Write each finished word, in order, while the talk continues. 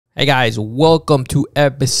Hey guys, welcome to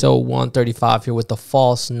episode 135 here with the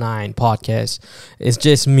False Nine podcast. It's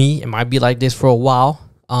just me. It might be like this for a while.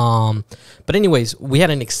 But anyways, we had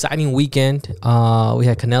an exciting weekend. We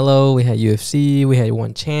had Canelo, we had UFC, we had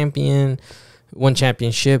one championship.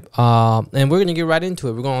 And we're gonna get right into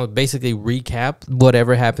it. We're gonna basically recap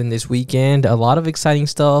whatever happened this weekend. A lot of exciting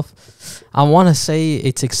stuff. I want to say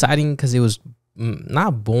it's exciting because it was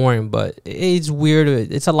not boring, but it's weird.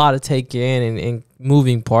 It's a lot to take in and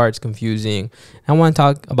moving parts, confusing. I want to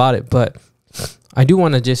talk about it, but I do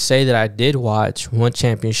want to just say that I did watch one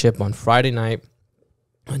championship on Friday night.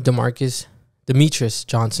 Demetrius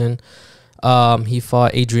Johnson, he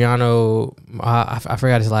fought Adriano. I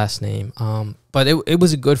forgot his last name. But it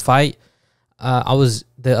was a good fight. I was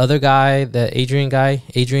the other guy,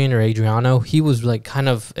 Adrian or Adriano. He was like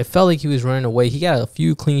it felt like he was running away. He got a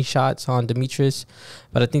few clean shots on Demetrius,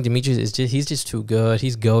 but I think Demetrius he's just too good.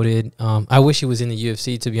 He's goated. I wish he was in the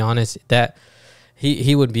UFC, to be honest. That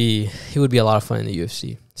he would be a lot of fun in the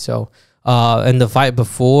UFC. So, and the fight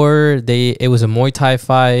before it was a Muay Thai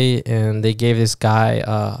fight, and they gave this guy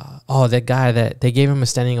that they gave him a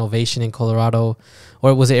standing ovation in Colorado,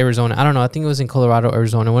 or was it Arizona? I don't know. I think it was in Colorado,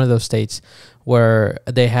 Arizona, one of those states where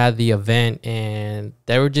they had the event, and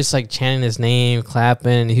they were just like chanting his name,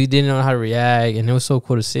 clapping. He didn't know how to react, and it was so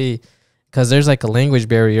cool to see because there's like a language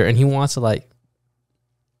barrier, and he wants to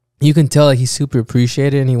you can tell he's super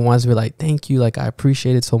appreciated, and he wants to be like, thank you, like I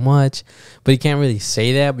appreciate it so much, but he can't really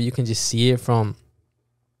say that, but you can just see it from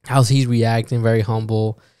how he's reacting, very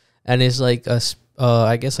humble. And it's like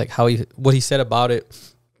I guess like what he said about it.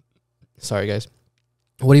 Sorry guys.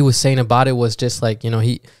 What he was saying about it was just like,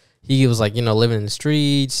 he was like, living in the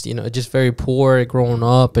streets, just very poor growing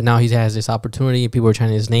up, and now he has this opportunity. People were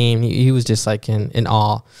chanting his name. He was just like in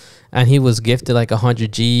awe, and he was gifted like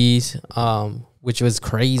 100 G's, which was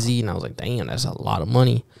crazy. And I was like, damn, that's a lot of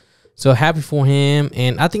money. So happy for him.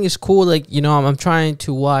 And I think it's cool. Like, I'm trying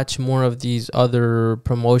to watch more of these other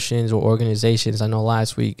promotions or organizations. I know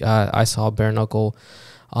last week I saw bare knuckle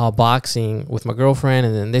boxing with my girlfriend,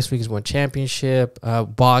 and then this week is one championship,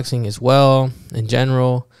 boxing as well in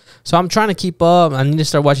general. So I'm trying to keep up. I need to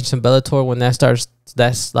start watching some Bellator when that starts.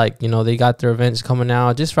 That's like, they got their events coming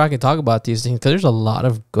out, just so I can talk about these things, because there's a lot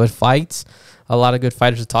of good fights, a lot of good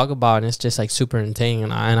fighters to talk about, and it's just like super entertaining,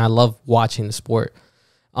 and I love watching the sport.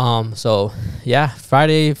 So yeah,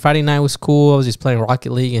 Friday night was cool. I was just playing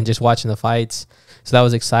Rocket League and just watching the fights. So that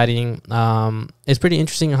was exciting. It's pretty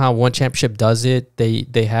interesting how one championship does it.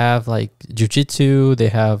 They have like jiu-jitsu, they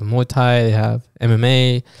have Muay Thai, they have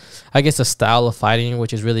MMA. I guess a style of fighting,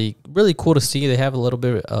 which is really, really cool to see. They have a little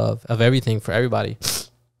bit of everything for everybody.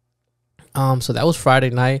 So that was Friday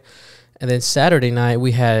night. And then Saturday night,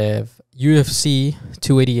 we have UFC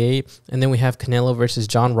 288. And then we have Canelo versus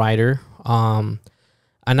John Ryder. And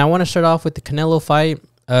I want to start off with the Canelo fight.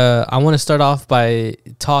 I want to start off by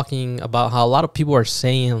talking about how a lot of people are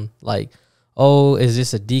saying, like, oh, is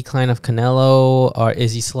this a decline of Canelo, or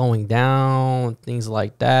is he slowing down, things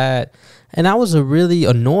like that. And I was really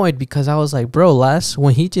annoyed because I was like, bro,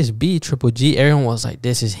 when he just beat Triple G, everyone was like,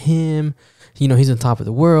 this is him. He's on top of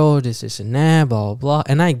the world, this and that, blah, blah, blah.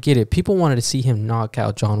 And I get it. People wanted to see him knock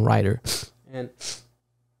out John Ryder. And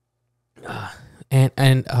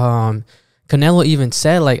Canelo even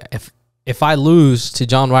said, like, if I lose to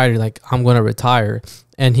John Ryder, like, I'm going to retire.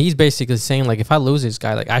 And he's basically saying, like, if I lose this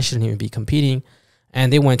guy, like, I shouldn't even be competing.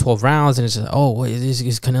 And they went 12 rounds, and it's like, oh, wait, is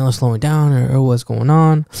Canelo slowing down, or what's going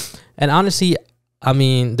on? And honestly, I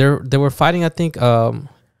mean, they were fighting, I think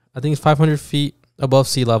it's 500 feet above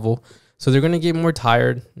sea level. So they're going to get more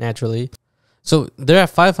tired, naturally. So they're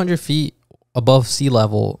at 500 feet above sea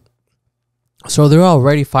level. So they're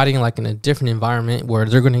already fighting like in a different environment where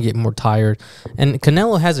they're going to get more tired. And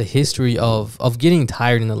Canelo has a history of getting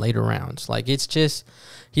tired in the later rounds. Like, it's just,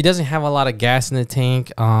 he doesn't have a lot of gas in the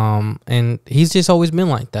tank. And he's just always been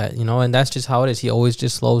like that, and that's just how it is. He always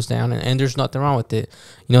just slows down, and there's nothing wrong with it.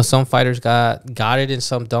 Some fighters got it and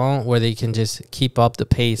some don't, where they can just keep up the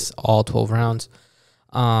pace all 12 rounds.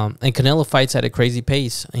 And Canelo fights at a crazy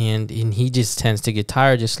pace, and he just tends to get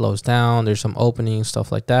tired, just slows down. There's some openings,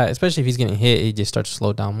 stuff like that. Especially if he's getting hit, he just starts to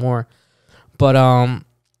slow down more. But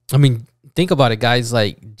I mean, think about it, guys.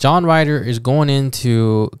 Like, John Ryder is going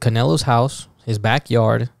into Canelo's house, his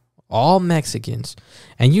backyard, all Mexicans,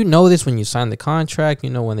 and this when you sign the contract.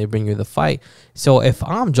 When they bring you the fight. So if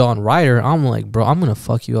I'm John Ryder, I'm like, bro, I'm gonna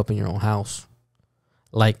fuck you up in your own house.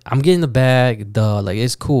 Like, I'm getting the bag, like,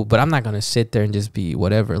 it's cool, but I'm not going to sit there and just be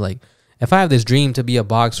whatever. Like, if I have this dream to be a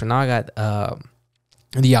boxer, now I got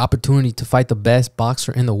the opportunity to fight the best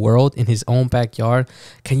boxer in the world in his own backyard.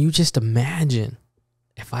 Can you just imagine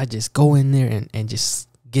if I just go in there and just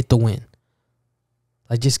get the win.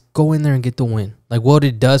 Like, just go in there and get the win. Like, what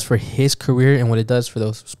it does for his career and what it does for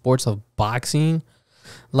those sports of boxing.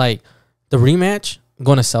 Like, the rematch,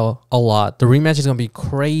 going to sell a lot. The rematch is going to be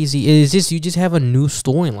crazy. It is just, you just have a new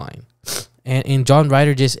storyline. And John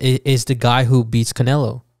Ryder just is the guy who beats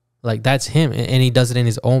Canelo. Like, that's him. And he does it in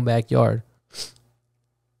his own backyard.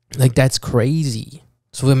 Like, that's crazy.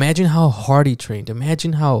 So imagine how hard he trained.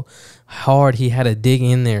 Imagine how hard he had to dig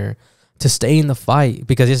in there to stay in the fight,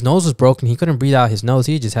 because his nose was broken. He couldn't breathe out his nose.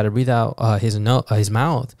 He just had to breathe out his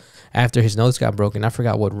mouth after his nose got broken. I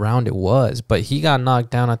forgot what round it was, but he got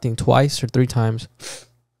knocked down, I think, twice or 3 times.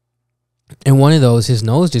 And one of those, his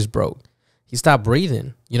nose just broke. He stopped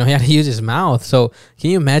breathing. You know, he had to use his mouth. So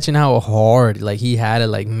can you imagine how hard, like, he had to,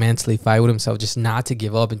 like, mentally fight with himself just not to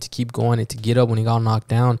give up and to keep going and to get up when he got knocked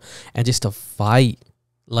down and just to fight.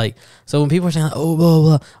 Like, so when people are saying, like, oh, blah,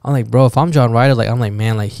 blah, I'm like, bro, if I'm John Ryder, like, I'm like,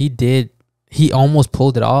 man, like, he almost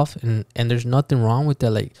pulled it off, and there's nothing wrong with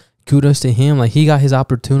that. Like, kudos to him. Like, he got his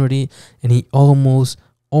opportunity, and he almost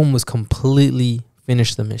completely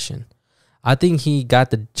finished the mission. I think he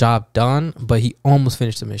got the job done, but he almost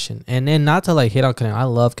finished the mission. And then, not to, like, hit on Canelo. I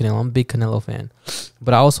love Canelo. I'm a big Canelo fan.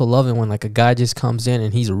 But I also love it when, like, a guy just comes in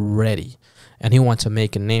and he's ready. And he wants to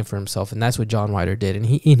make a name for himself. And that's what John Ryder did. And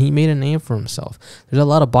he made a name for himself. There's a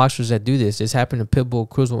lot of boxers that do this. This happened to Pitbull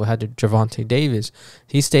Cruz when we had to Gervonta Davis.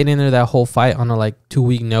 He stayed in there that whole fight on a, like,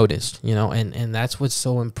 2-week notice, you know. And that's what's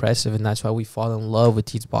so impressive. And that's why we fall in love with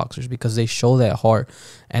these boxers, because they show that heart.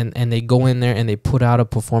 And they go in there and they put out a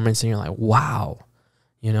performance, and you're like, wow,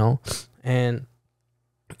 you know.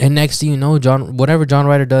 And next thing you know, whatever John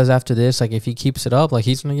Ryder does after this, like, if he keeps it up, like,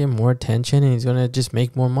 he's going to get more attention and he's going to just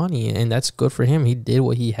make more money. And that's good for him. He did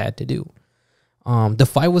what he had to do. The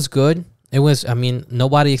fight was good. It was, I mean,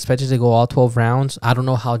 nobody expected to go all 12 rounds. I don't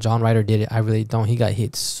know how John Ryder did it. I really don't. He got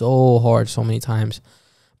hit so hard so many times.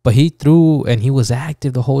 But he threw and he was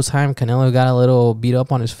active the whole time. Canelo got a little beat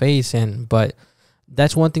up on his face. But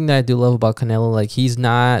that's one thing that I do love about Canelo. Like, he's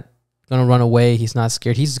not gonna run away. He's not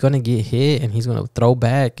scared. He's gonna get hit and he's gonna throw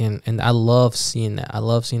back, and I love seeing that. I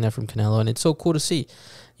love seeing that from Canelo, and it's so cool to see.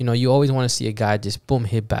 You know, you always want to see a guy just boom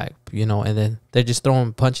hit back, you know, and then they're just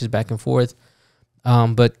throwing punches back and forth.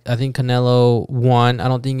 But I think Canelo won. I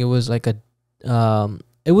don't think it was like it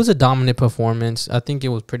was a dominant performance. I think it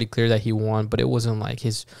was pretty clear that he won, but it wasn't like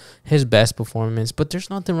his best performance. But there's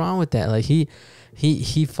nothing wrong with that. Like,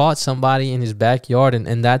 he fought somebody in his backyard,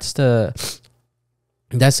 and that's the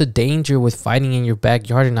danger with fighting in your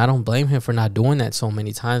backyard. And I don't blame him for not doing that so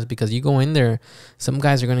many times, because you go in there, some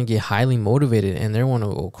guys are going to get highly motivated and they want to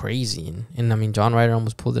go crazy. And I mean, John Ryder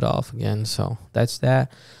almost pulled it off again. So that's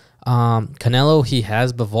that. Canelo, he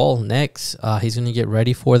has Belal next. He's going to get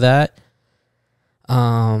ready for that.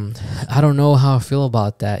 I don't know how I feel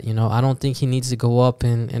about that. You know, I don't think he needs to go up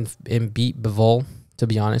and beat Belal, to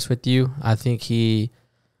be honest with you. I think he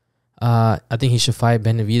should fight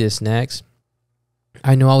Benavidez next.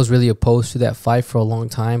 I know I was really opposed to that fight for a long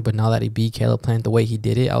time, but now that he beat Caleb Plant the way he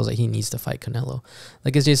did it, I was like, he needs to fight Canelo.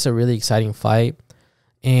 Like, it's just a really exciting fight,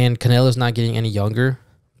 and Canelo's not getting any younger.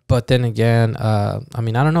 But then again, I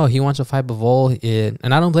mean, I don't know. He wants to fight Belal,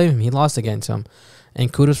 and I don't blame him. He lost against him,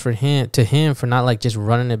 and kudos for him for not, like, just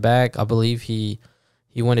running it back. I believe he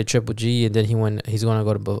went to Triple G, and then he's going to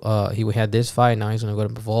go to he had this fight. Now he's going to go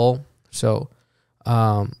to Belal. So,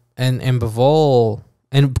 and Belal.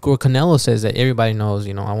 And Canelo says that everybody knows,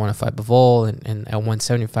 you know, I want to fight Belal and at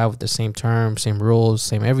 175 with the same terms, same rules,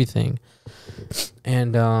 same everything.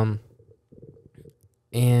 And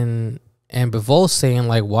Bevol's saying,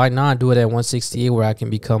 like, why not do it at 168 where I can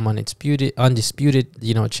become undisputed,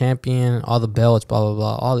 you know, champion, all the belts, blah, blah,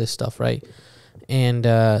 blah, all this stuff, right? And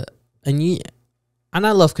I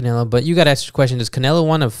love Canelo, but you got to ask the question, does Canelo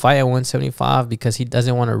want to fight at 175 because he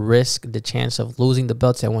doesn't want to risk the chance of losing the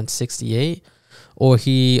belts at 168? Or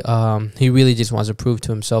he really just wants to prove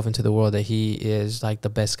to himself and to the world that he is, like, the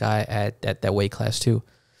best guy at that weight class too?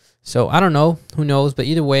 So I don't know. Who knows? But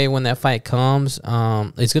either way, when that fight comes,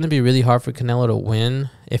 it's going to be really hard for Canelo to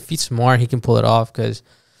win. If he's smart, he can pull it off because,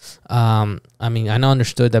 I mean, I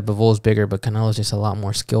understood that Bevol's bigger, but Canelo's just a lot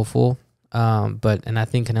more skillful. And I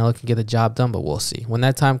think Canelo can get the job done, but we'll see. When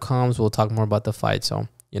that time comes, we'll talk more about the fight. So,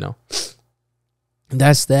 you know,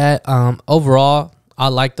 that's that. Overall, I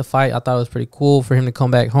liked the fight. I thought it was pretty cool for him to come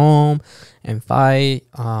back home and fight.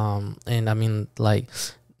 And I mean, like,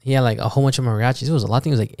 he had like a whole bunch of mariachis. It was a lot. I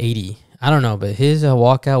think it was like 80. I don't know, but his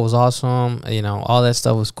walkout was awesome. You know, all that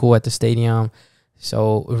stuff was cool at the stadium.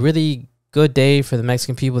 So a really good day for the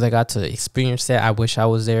Mexican people that got to experience that. I wish I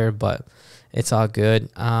was there, but it's all good.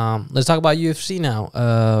 Let's talk about UFC now.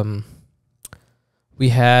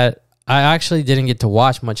 I actually didn't get to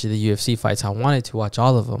watch much of the UFC fights. I wanted to watch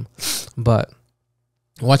all of them, but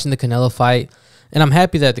watching the Canelo fight, and I'm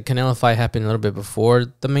happy that the Canelo fight happened a little bit before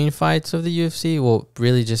the main fights of the UFC. Well,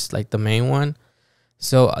 really just like the main one.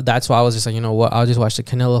 So that's why I was just like, you know what, I'll just watch the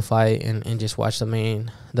Canelo fight and just watch the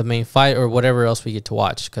main fight or whatever else we get to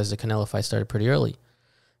watch, because the Canelo fight started pretty early.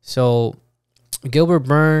 So Gilbert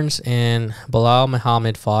Burns and Belal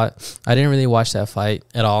Muhammad fought. I didn't really watch that fight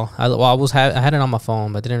at all. I had it on my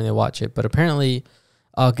phone, but didn't really watch it. But apparently,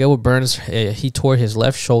 Gilbert Burns, he tore his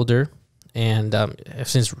left shoulder, and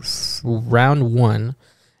since round 1, and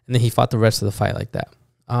then he fought the rest of the fight like that.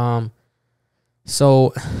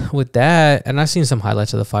 So with that, and I've seen some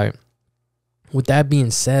highlights of the fight. With that being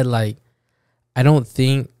said, like, I don't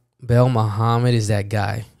think Belal Muhammad is that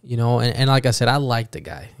guy, you know, and like I said, I like the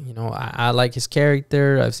guy, you know, I like his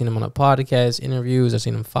character. I've seen him on a podcast, interviews, I've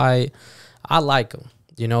seen him fight. I like him,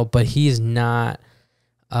 you know, but he's not,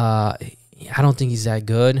 I don't think he's that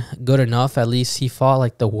good enough. At least he fought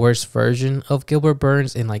like the worst version of Gilbert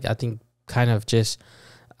Burns, and like, I think kind of just,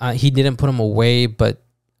 he didn't put him away, but,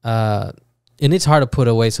 and it's hard to put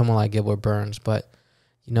away someone like Gilbert Burns, but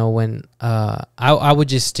you know, when I would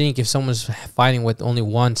just think if someone's fighting with only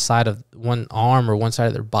one arm or one side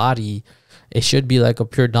of their body, it should be like a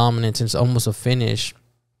pure dominance and it's almost a finish.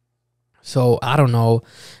 So I don't know.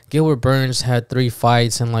 Gilbert Burns had 3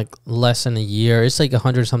 fights in like less than a year. It's like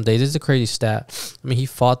 100-some days. It's a crazy stat. I mean, he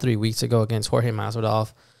fought 3 weeks ago against Jorge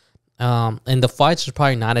Masvidal. And the fights are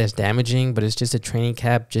probably not as damaging, but it's just a training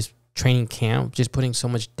camp, just putting so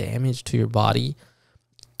much damage to your body.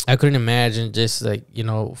 I couldn't imagine just like, you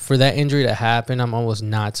know, for that injury to happen, I'm almost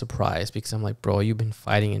not surprised, because I'm like, bro, you've been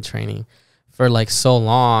fighting and training for like so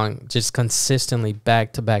long, just consistently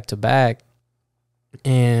back to back to back.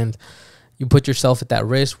 And you put yourself at that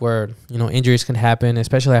risk where, you know, injuries can happen,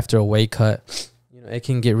 especially after a weight cut. You know, it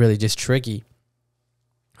can get really just tricky.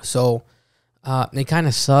 So it kind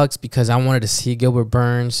of sucks, because I wanted to see Gilbert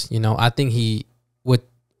Burns. You know, I think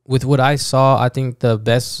with what I saw, I think the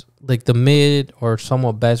best, like the mid or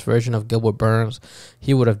somewhat best version of Gilbert Burns,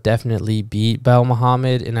 he would have definitely beat Belal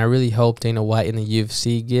Muhammad. And I really hope Dana White in the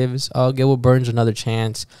UFC gives Gilbert Burns another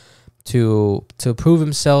chance to prove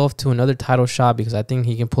himself to another title shot, because I think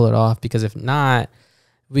he can pull it off. Because if not,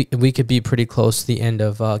 we could be pretty close to the end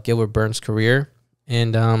of Gilbert Burns' career.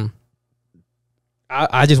 And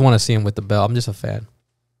I just want to see him with the belt. I'm just a fan.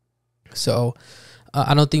 So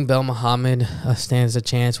I don't think Belal Muhammad stands a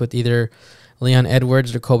chance with either Leon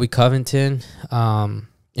Edwards or Colby Covington. And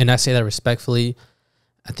I say that respectfully.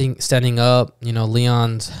 I think standing up, you know,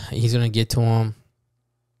 he's going to get to him.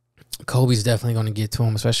 Colby's definitely going to get to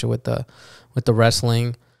him, especially with the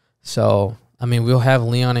wrestling. So, I mean, we'll have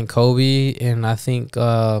Leon and Colby, and I think,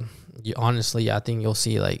 honestly, I think you'll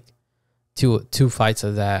see like two fights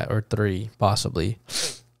of that, or 3 possibly.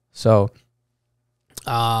 So,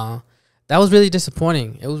 that was really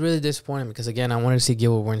disappointing. It was really disappointing because, again, I wanted to see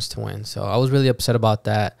Gilbert Burns to win. So I was really upset about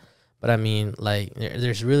that. But, I mean, like,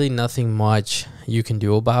 there's really nothing much you can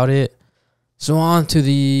do about it. So on to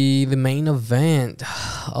the main event.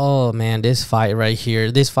 Oh, man, this fight right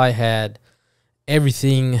here. This fight had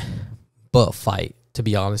everything but fight, to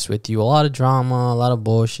be honest with you. A lot of drama, a lot of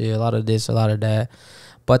bullshit, a lot of this, a lot of that.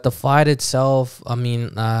 But the fight itself, I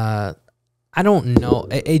mean, I don't know.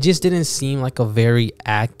 It just didn't seem like a very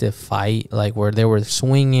active fight, like where they were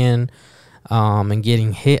swinging and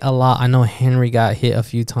getting hit a lot. I know Henry got hit a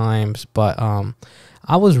few times, but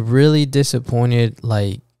I was really disappointed,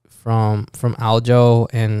 like from Aljo,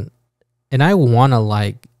 and I want to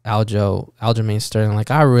like Aljamain Sterling,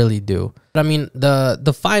 like I really do. But I mean,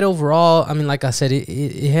 the fight overall, I mean, like I said,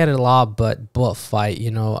 it had a lot but fight,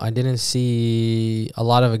 you know. I didn't see a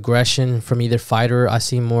lot of aggression from either fighter. I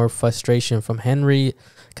see more frustration from Henry,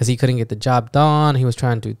 because he couldn't get the job done. He was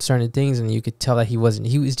trying to do certain things, and you could tell that he was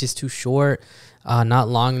just too short, not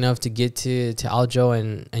long enough to get to Aljo,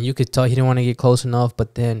 and you could tell he didn't want to get close enough.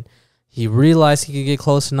 But then he realized he could get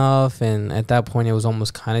close enough, and at that point it was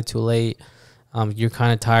almost kind of too late. You're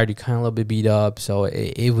kind of tired. You're kind of a little bit beat up. So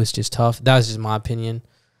it was just tough. That was just my opinion.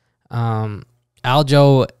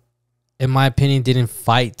 Aljo, in my opinion, didn't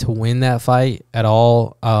fight to win that fight at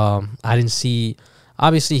all. I didn't see.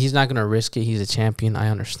 Obviously, he's not going to risk it. He's a champion. I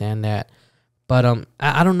understand that. But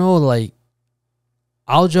I don't know. Like,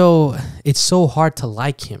 Aljo, it's so hard to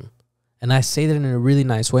like him. And I say that in a really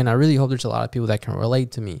nice way. And I really hope there's a lot of people that can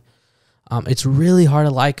relate to me. It's really hard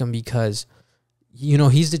to like him because, you know,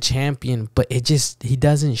 he's the champion, but he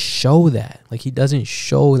doesn't show that. Like, he doesn't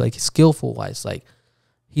show, like, skillful wise. Like,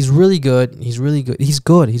 he's really good. He's really good. He's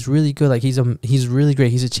good. He's really good. Like, he's really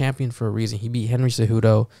great. He's a champion for a reason. He beat Henry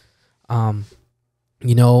Cejudo.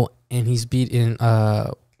 You know, and he's beaten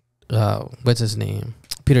what's his name,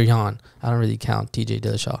 Peter Yan. I don't really count TJ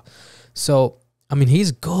Dillashaw. So I mean,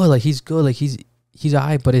 he's good. Like he's good. Like he's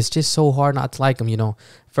alright, but it's just so hard not to like him. You know,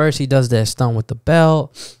 first he does that stunt with the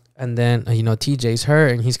belt, and then you know TJ's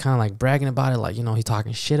hurt, and he's kind of like bragging about it, like you know he's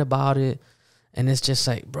talking shit about it, and it's just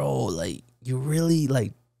like, bro, like you really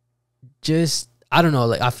like just I don't know.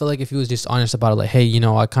 Like I feel like if he was just honest about it, like, hey, you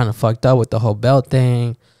know, I kind of fucked up with the whole belt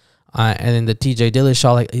thing. And then the TJ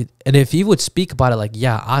Dillashaw, like, and if he would speak about it, like,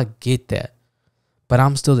 yeah, I get that, but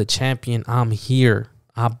I'm still the champion. I'm here.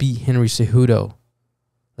 I beat Henry Cejudo.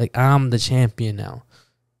 Like, I'm the champion now.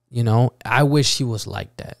 You know, I wish he was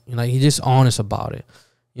like that. You know, he's just honest about it.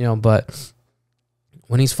 You know, but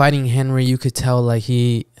when he's fighting Henry, you could tell like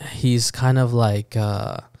he's kind of like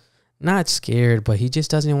not scared, but he just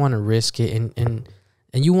doesn't want to risk it. And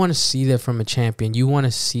you want to see that from a champion. You want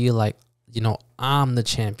to see like, you know, I'm the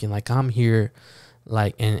champion. Like I'm here,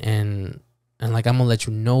 like and like I'm gonna let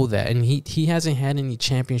you know that. And he hasn't had any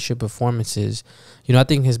championship performances. You know, I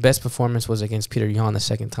think his best performance was against Peter Yan the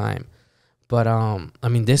second time. But I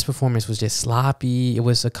mean, this performance was just sloppy. It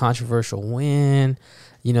was a controversial win.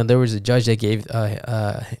 You know, there was a judge that gave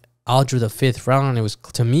Alger the 5th round. It was,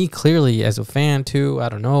 to me, clearly as a fan too. I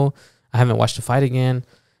don't know. I haven't watched the fight again.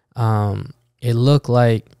 It looked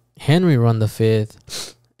like Henry won the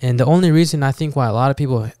 5th. And the only reason I think why a lot of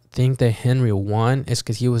people think that Henry won is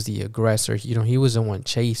because he was the aggressor. You know, he was the one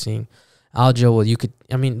chasing. Aljo, well,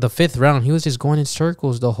 I mean, the 5th round, he was just going in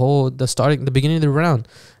circles the beginning of the round.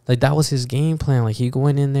 Like, that was his game plan. Like, he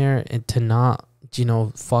going in there and to not, you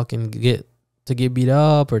know, fucking get beat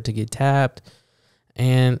up or to get tapped.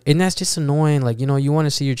 And that's just annoying. Like, you know, you want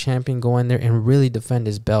to see your champion go in there and really defend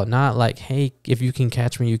his belt. Not like, hey, if you can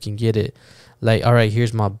catch me, you can get it. Like, all right,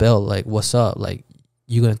 here's my belt. Like, what's up? Like,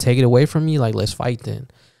 you going to take it away from me? Like, let's fight then.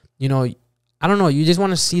 You know, I don't know. You just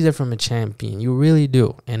want to see that from a champion. You really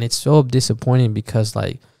do. And it's so disappointing because,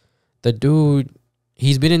 like, the dude,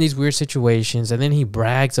 he's been in these weird situations, and then he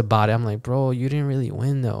brags about it. I'm like, bro, you didn't really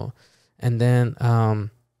win, though. And then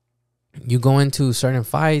you go into certain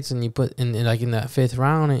fights, and you put in like in that 5th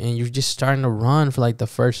round, and you're just starting to run for, like, the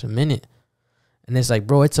first minute. And it's like,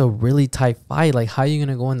 bro, it's a really tight fight. Like, how are you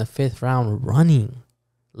going to go in the 5th round running?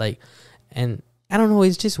 Like, and I don't know,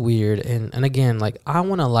 it's just weird. And again, like, I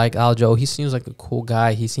want to like Aljo. He seems like a cool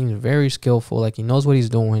guy. He seems very skillful. Like, he knows what he's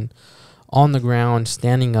doing on the ground,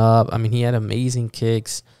 standing up. I mean, he had amazing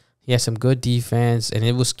kicks. He had some good defense. And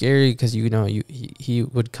it was scary because, you know, he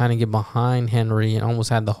would kind of get behind Henry and almost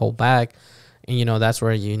had the whole back. And, you know, that's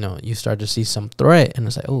where, you know, you start to see some threat. And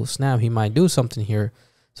it's like, oh, snap, he might do something here.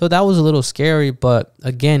 So that was a little scary. But,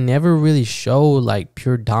 again, never really showed, like,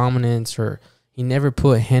 pure dominance, or he never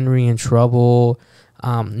put Henry in trouble.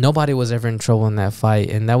 Nobody was ever in trouble in that fight,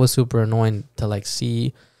 and that was super annoying to, like,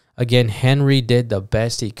 see. Again, Henry did the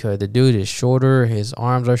best he could. The dude is shorter. His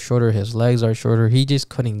arms are shorter. His legs are shorter. He just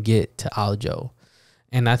couldn't get to Aljo.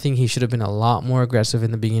 And I think he should have been a lot more aggressive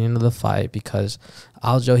in the beginning of the fight because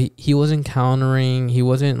Aljo, he wasn't countering. He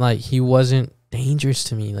wasn't dangerous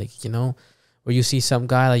to me. Like, you know, where you see some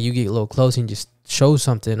guy, like, you get a little close and just show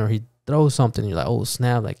something, or he throws something. You're like, oh,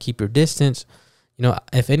 snap, like, keep your distance. You know,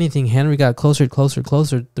 if anything, Henry got closer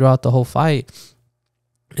throughout the whole fight.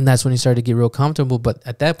 And that's when he started to get real comfortable. But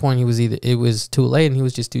at that point, it was too late and he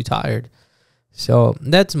was just too tired. So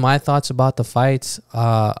that's my thoughts about the fights.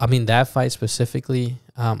 I mean, that fight specifically.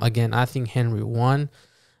 Again, I think Henry won.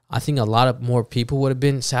 I think a lot of more people would have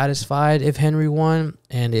been satisfied if Henry won.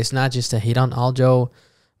 And it's not just a hate on Aljo,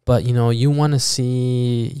 but, you know, you want to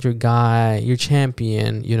see your guy, your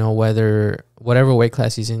champion, you know, whatever weight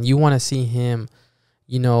class he's in, you want to see him,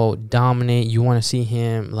 you know, dominate. You want to see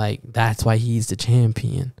him, like, that's why he's the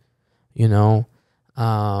champion, you know.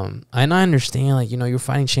 And I understand, like, you know, you're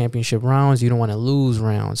fighting championship rounds. You don't want to lose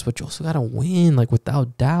rounds, but you also got to win, like,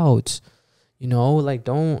 without doubts, you know. Like,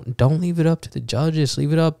 don't leave it up to the judges.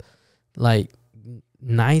 Leave it up, like,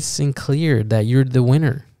 nice and clear that you're the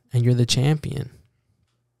winner and you're the champion.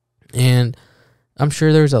 And I'm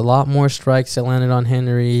sure there's a lot more strikes that landed on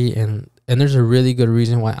Henry, and there's a really good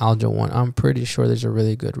reason why Aljo won. I'm pretty sure there's a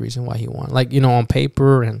really good reason why he won. Like, you know, on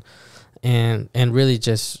paper and really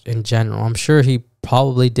just in general. I'm sure he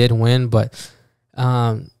probably did win, but,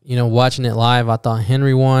 you know, watching it live, I thought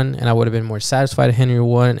Henry won, and I would have been more satisfied if Henry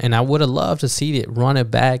won. And I would have loved to see it run it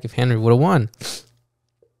back if Henry would have won,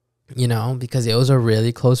 you know, because it was a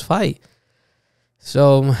really close fight.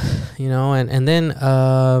 So, you know, and then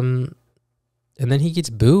he gets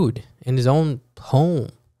booed in his own home.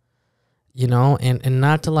 You know, and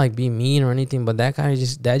not to, like, be mean or anything, but that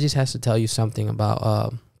just has to tell you something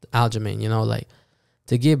about Aljamain, you know. Like,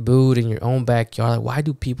 to get booed in your own backyard. Like, why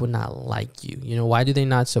do people not like you? You know, why do they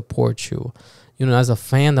not support you? You know, as a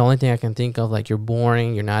fan, the only thing I can think of, like, you're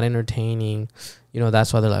boring, you're not entertaining. You know,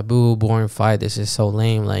 that's why they're like, boo, boring fight. This is so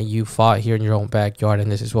lame. Like, you fought here in your own backyard,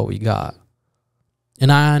 and this is what we got.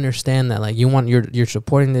 And I understand that. Like, you're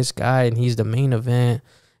supporting this guy, and he's the main event.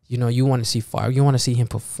 You know, you want to see fire. You want to see him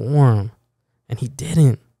perform, and he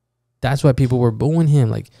didn't. That's why people were booing him.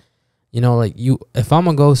 Like, you know, like, if I'm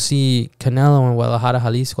gonna go see Canelo in Guadalajara,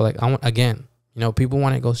 Jalisco, like, again, you know, people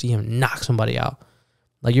want to go see him knock somebody out.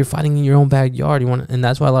 Like, you're fighting in your own backyard. And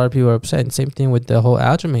that's why a lot of people are upset. And same thing with the whole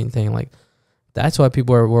Aljamain thing. Like, that's why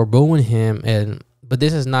people were booing him. But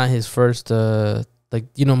this is not his first. Like,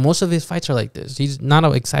 you know, most of his fights are like this. He's not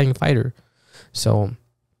an exciting fighter. So,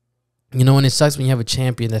 you know, and it sucks when you have a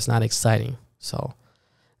champion that's not exciting. So,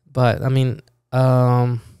 but I mean,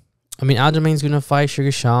 Aljamain's gonna fight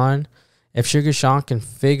Sugar Sean. If Sugar Sean can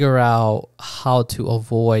figure out how to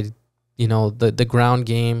avoid, you know, the ground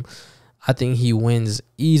game, I think he wins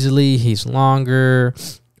easily. He's longer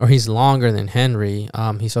than Henry.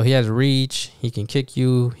 So he has reach. He can kick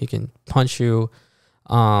you. He can punch you.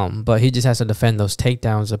 But he just has to defend those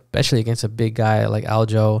takedowns, especially against a big guy like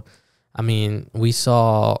Aljo. I mean, we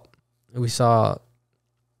saw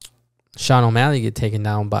Sean O'Malley get taken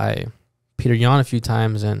down by Peter Yan a few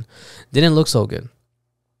times and didn't look so good.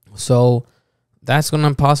 So that's going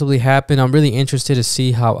to possibly happen. I'm really interested to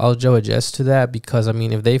see how Aljo adjusts to that, because, I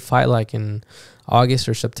mean, if they fight like in August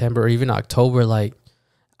or September or even October, like,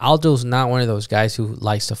 Aljo's not one of those guys who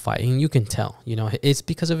likes to fight. And you can tell, you know, it's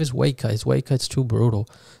because of his weight cut. His weight cut's too brutal.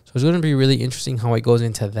 So it's going to be really interesting how he goes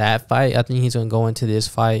into that fight. I think he's going to go into this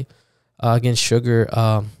fight against Sugar,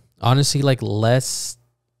 honestly, like, less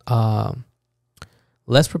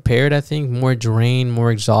prepared, I think, more drained,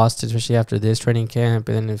 more exhausted, especially after this training camp.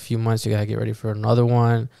 And then in a few months, you got to get ready for another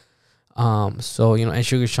one. So, you know, and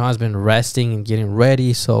Sugar Sean's been resting and getting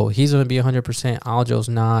ready. So he's going to be 100%. Aljo's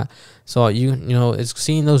not. So, you know, it's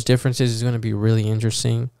seeing those differences is going to be really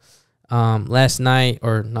interesting. Last 2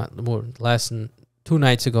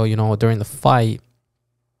 nights ago, you know, during the fight,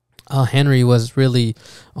 Henry was really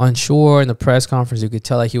unsure in the press conference. You could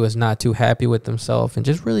tell like he was not too happy with himself and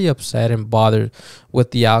just really upset and bothered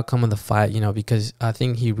with the outcome of the fight, you know, because I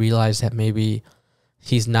think he realized that maybe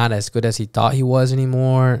he's not as good as he thought he was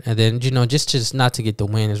anymore. And then, you know, just not to get the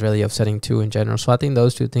win is really upsetting too in general. So I think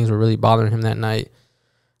those two things were really bothering him that night.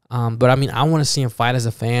 But I mean, I want to see him fight as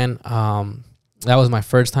a fan. That was my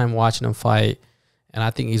first time watching him fight. And I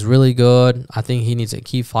think he's really good. I think he needs to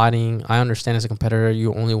keep fighting. I understand as a competitor,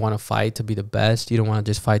 you only want to fight to be the best. You don't want to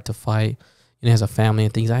just fight to fight. You know, he has a family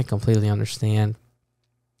and things. I completely understand.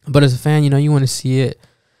 But as a fan, you know, you want to see it.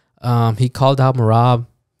 He called out Merab,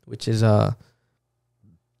 which is Aljamain's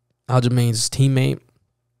teammate.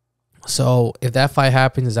 So if that fight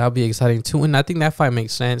happens, that'll be exciting too. And I think that fight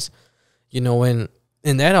makes sense. You know, and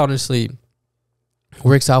that honestly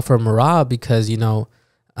works out for Merab because, you know,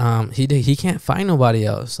 he can't fight nobody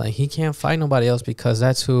else. Like, he can't fight nobody else because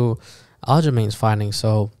that's who Aljamain's fighting.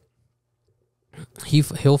 So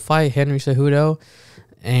he'll fight Henry Cejudo,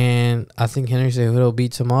 and I think Henry Cejudo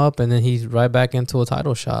beats him up, and then he's right back into a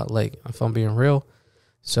title shot. Like, if I'm being real,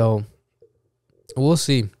 so we'll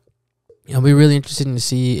see. It'll be really interesting to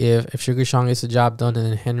see if Sugar Sean gets the job done, and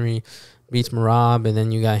then Henry beats Merab, and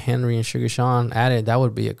then you got Henry and Sugar Sean at it. That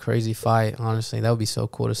would be a crazy fight. Honestly, that would be so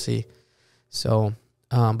cool to see. So.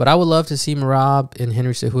 But I would love to see Merab and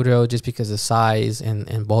Henry Cejudo just because the size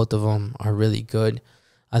and both of them are really good.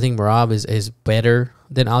 I think Merab is better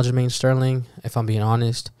than Aljamain Sterling, if I'm being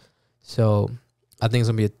honest. So I think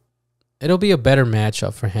it'll be a better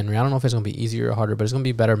matchup for Henry. I don't know if it's going to be easier or harder, but it's going to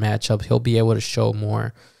be a better matchup. He'll be able to show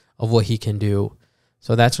more of what he can do.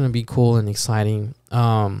 So that's going to be cool and exciting.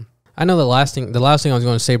 I know the last thing I was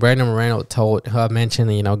going to say, Brandon Moreno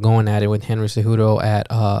mentioned, you know, going at it with Henry Cejudo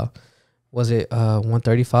at was it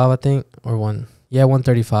 135, I think, or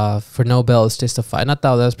 135 for no belts, just a fight. And I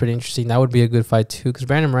thought that was pretty interesting. That would be a good fight too, because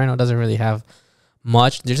Brandon Moreno doesn't really have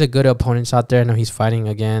much. There's a good opponents out there. I know he's fighting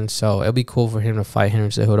again, so it'll be cool for him to fight Henry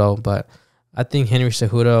Cejudo. But I think Henry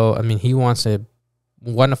Cejudo, I mean, he wants to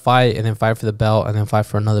fight and then fight for the belt and then fight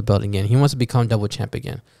for another belt again. He wants to become double champ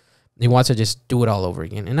again. He wants to just do it all over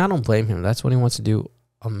again, and I don't blame him. That's what he wants to do.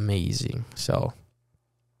 Amazing. So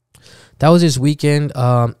that was his weekend.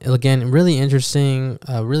 Again, really interesting,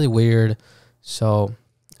 really weird. So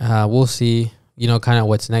we'll see, you know, kind of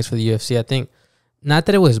what's next for the UFC. I think not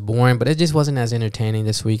that it was boring, but it just wasn't as entertaining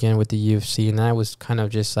this weekend with the UFC. And that was kind of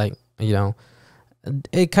just like, you know,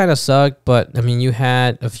 it kind of sucked. But, I mean, you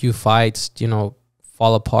had a few fights, you know,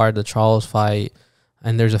 fall apart. The Charles fight,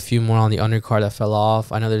 And there's a few more on the undercard that fell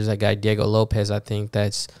off. I know there's that guy Diego Lopez, I think,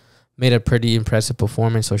 that's made a pretty impressive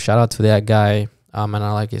performance. So shout out to that guy. And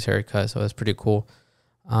I like his haircut, so that's pretty cool.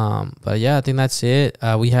 But yeah, I think that's it.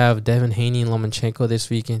 We have Devin Haney and Lomachenko this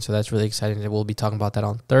weekend, so that's really exciting. We'll be talking about that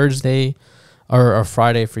on Thursday or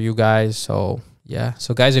Friday for you guys. So yeah.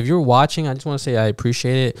 So guys, if you're watching, I just want to say I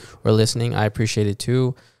appreciate it. Or listening, I appreciate it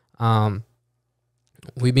too.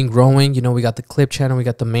 We've been growing. You know, we got the clip channel, we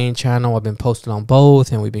got the main channel. I've been posting on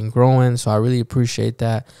both, and we've been growing. So I really appreciate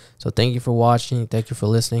that. So thank you for watching. Thank you for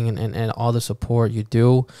listening and all the support you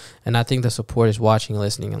do. And I think the support is watching,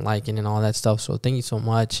 listening, and liking and all that stuff. So thank you so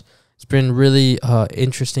much. It's been really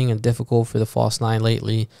interesting and difficult for the False 9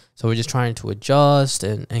 lately. So we're just trying to adjust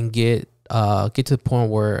and get to the point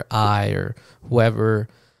where I or whoever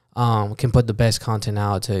can put the best content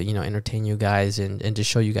out to, you know, entertain you guys and just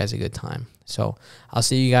show you guys a good time. So I'll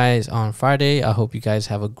see you guys on Friday. I hope you guys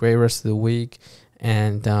have a great rest of the week,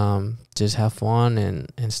 and just have fun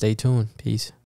and stay tuned. Peace.